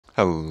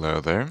Hello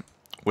there.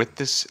 With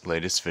this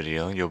latest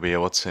video, you'll be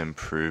able to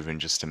improve in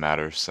just a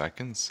matter of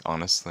seconds,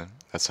 honestly.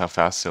 That's how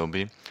fast it'll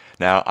be.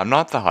 Now, I'm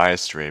not the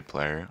highest rate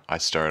player. I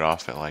started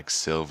off at like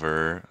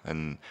silver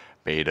and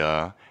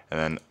beta, and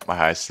then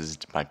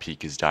my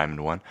peak is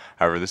diamond 1.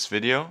 However, this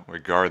video,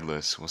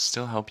 regardless, will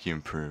still help you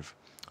improve.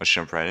 Let's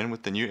jump right in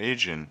with the new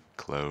agent,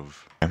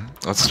 Clove.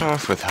 Let's start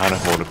off with how to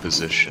hold a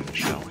position,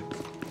 shall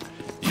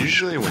we?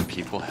 Usually when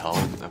people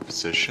held a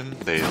position,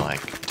 they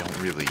like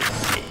don't really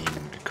aim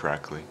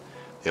correctly.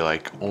 They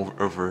like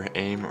over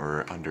aim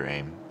or under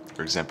aim.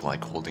 For example,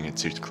 like holding it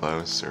too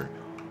close or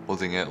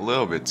holding it a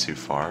little bit too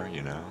far,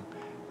 you know,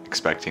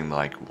 expecting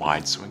like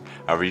wide swing.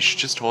 However, you should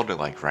just hold it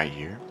like right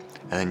here,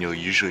 and then you'll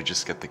usually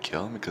just get the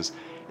kill because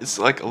it's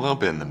like a little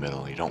bit in the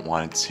middle. You don't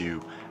want it to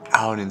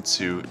out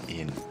into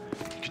in.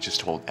 You could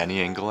just hold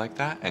any angle like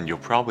that and you'll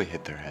probably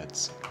hit their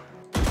heads.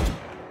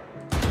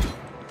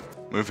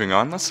 Moving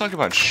on, let's talk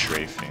about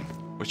strafing.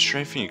 With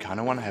strafing, you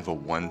kind of want to have a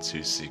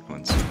 1-2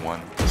 sequence.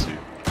 1, 2,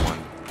 1,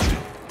 2,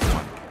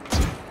 1, 2,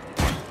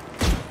 1,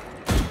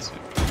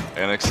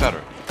 2, and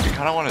etc. You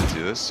kind of want to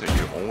do this so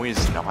you're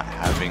always not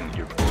having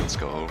your bullets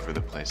go all over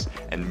the place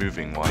and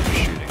moving while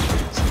you're shooting.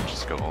 So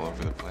just go all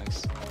over the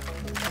place.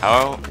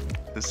 How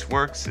this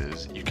works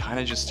is you kind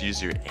of just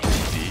use your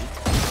AD,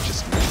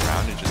 just move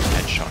around and just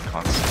headshot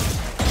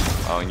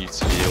constantly, allowing you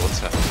to be able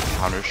to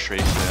counter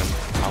strafe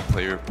them,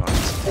 outplay your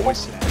opponents,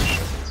 always hit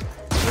headshots.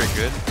 It's very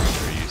good,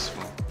 very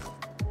useful.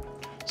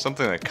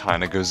 Something that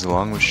kind of goes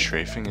along with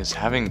strafing is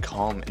having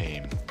calm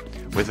aim.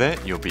 With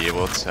it, you'll be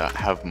able to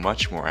have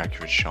much more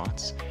accurate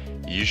shots.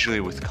 Usually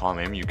with calm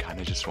aim, you kind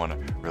of just want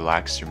to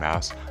relax your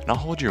mouse, not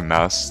hold your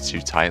mouse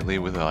too tightly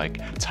with a like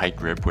tight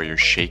grip where you're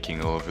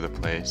shaking all over the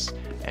place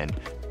and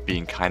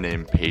being kind of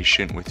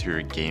impatient with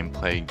your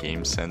gameplay,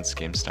 game sense,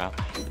 game style.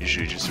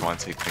 Usually you just want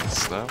to take things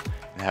slow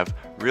and have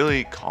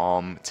really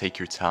calm, take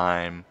your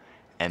time,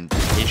 and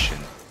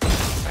patient.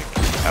 Like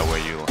that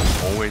way you'll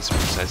always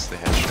precisely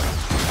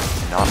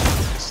headshot, not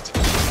just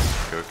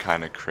go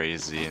kind of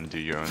crazy and do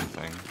your own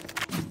thing.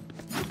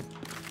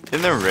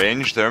 In the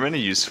range, there are many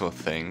useful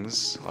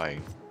things, like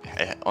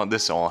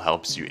this all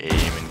helps you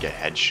aim and get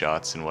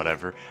headshots and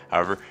whatever.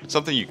 However,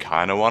 something you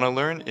kind of want to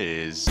learn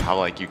is how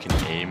like you can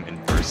aim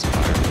and burst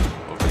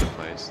fire over the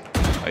place.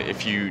 Like,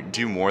 if you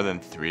do more than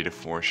 3 to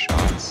 4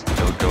 shots,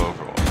 it'll go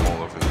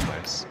all over the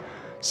place.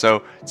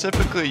 So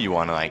typically you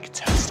want to like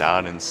test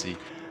out and see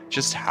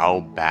just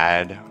how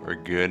bad or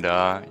good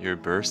your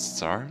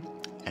bursts are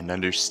and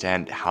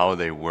understand how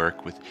they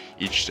work with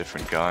each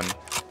different gun.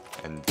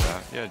 And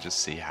yeah,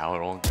 just see how it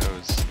all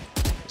goes.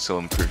 This will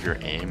improve your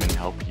aim and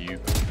help you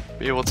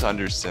be able to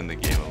understand the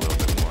game a little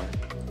bit more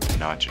and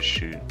not just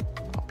shoot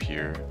up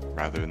here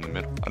rather in the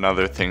middle.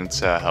 Another thing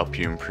to help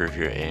you improve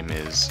your aim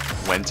is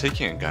when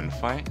taking a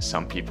gunfight,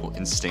 some people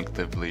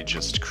instinctively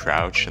just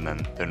crouch and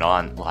then they're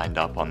not lined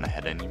up on the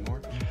head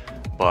anymore.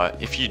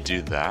 But if you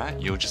do that,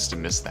 you'll just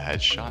miss the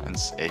headshot and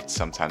it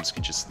sometimes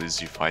can just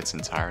lose you fights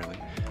entirely.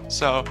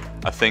 So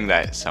a thing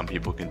that some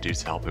people can do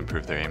to help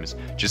improve their aim is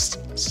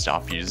just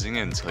stop using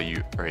it until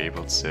you are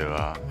able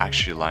to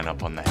actually line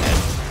up on the head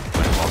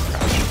while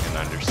crouching and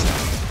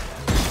understand.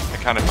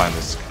 I kind of find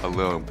this a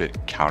little bit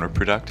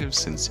counterproductive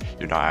since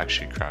you're not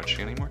actually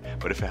crouching anymore,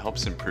 but if it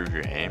helps improve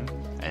your aim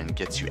and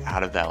gets you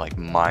out of that like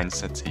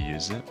mindset to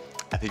use it,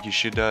 I think you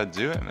should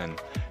do it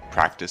and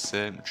practice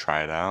it,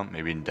 try it out,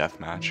 maybe in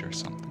deathmatch or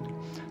something.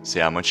 See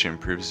how much it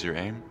improves your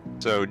aim.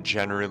 So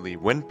generally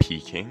when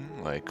peeking,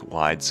 like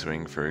wide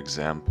swing for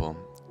example,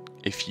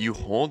 if you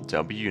hold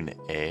W and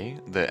A,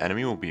 the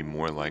enemy will be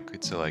more likely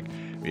to like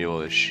be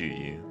able to shoot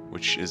you,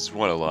 which is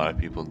what a lot of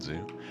people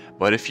do.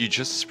 But if you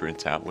just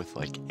sprint out with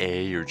like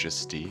A or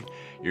just D,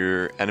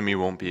 your enemy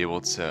won't be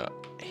able to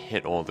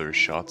hit all their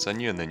shots on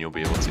you and then you'll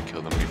be able to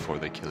kill them before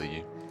they kill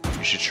you.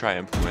 You should try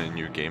implementing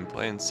your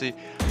gameplay and see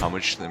how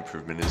much the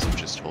improvement is of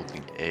just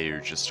holding A or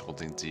just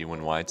holding D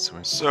when wide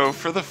swing. So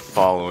for the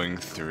following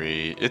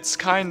 3, it's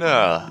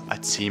kinda a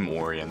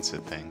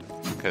team-oriented thing,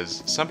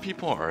 because some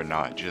people are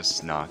not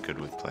good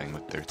with playing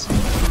with their team.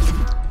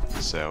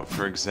 So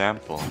for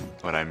example,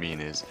 what I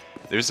mean is,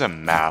 there's a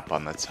map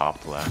on the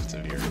top left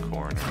of your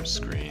corner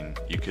screen.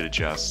 You could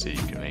adjust it,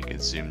 you can make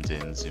it zoomed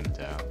in, zoomed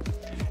out.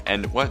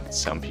 And what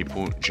some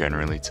people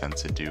generally tend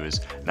to do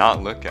is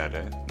not look at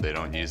it. They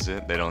don't use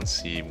it. They don't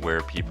see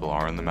where people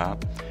are on the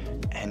map.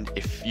 And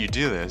if you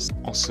do this,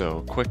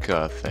 also quick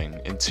thing,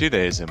 in 2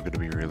 days I'm going to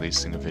be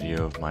releasing a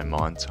video of my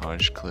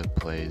montage clip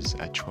plays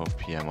at 12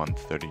 PM on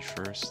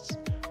 31st.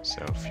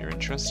 So if you're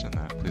interested in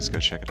that, please go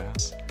check it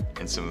out.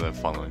 In some of the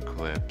following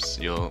clips,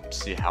 you'll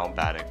see how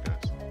bad it goes.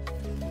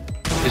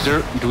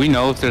 Do we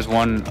know if there's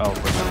one? Oh,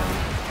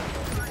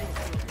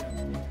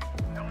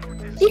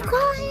 Be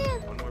quiet!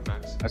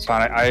 that's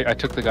fine. I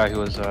took the guy who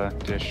was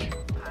dish.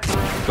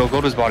 Go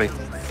to his body.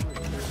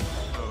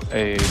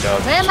 Hey,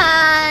 dub. Never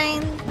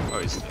mind. Oh,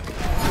 he's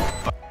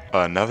dead.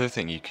 Another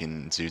thing you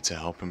can do to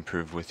help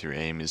improve with your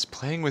aim is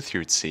playing with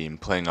your team,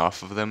 playing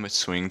off of them,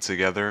 swinging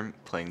together,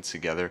 playing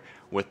together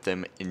with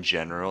them in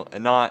general,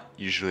 and not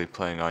usually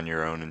playing on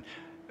your own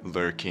and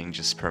lurking,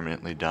 just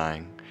permanently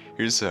dying.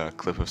 Here's a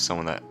clip of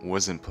someone that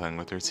wasn't playing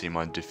with their team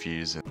on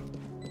defuse.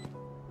 And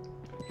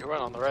You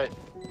run on the right.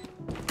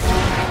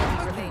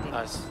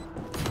 Nice.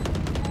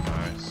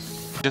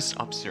 nice. Just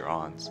ups your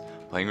odds.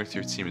 Playing with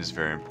your team is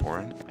very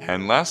important.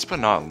 And last but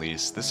not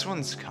least, this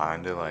one's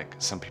kinda like,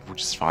 some people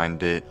just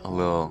find it a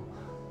little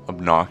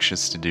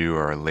obnoxious to do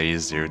or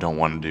lazy or don't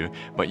want to do.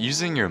 But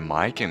using your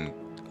mic and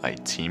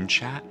like team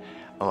chat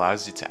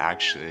allows you to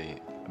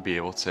actually be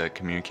able to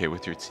communicate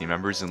with your team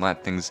members and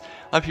let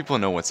people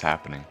know what's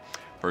happening.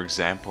 For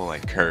example,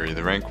 like Curry,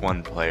 the rank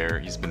 1 player,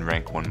 he's been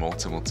rank 1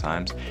 multiple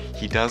times.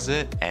 He does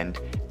it and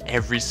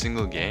every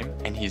single game,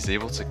 and he's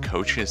able to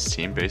coach his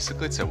team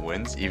basically to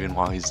wins even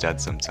while he's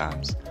dead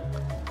sometimes.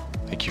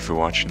 Thank you for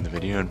watching the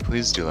video, and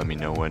please do let me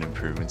know what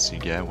improvements you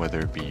get, whether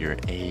it be your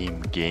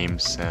aim, game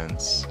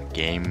sense,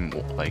 game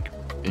like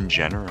in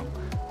general.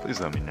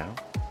 Please let me know.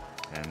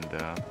 And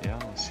yeah,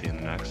 I'll see you in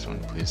the next one.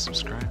 Please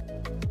subscribe.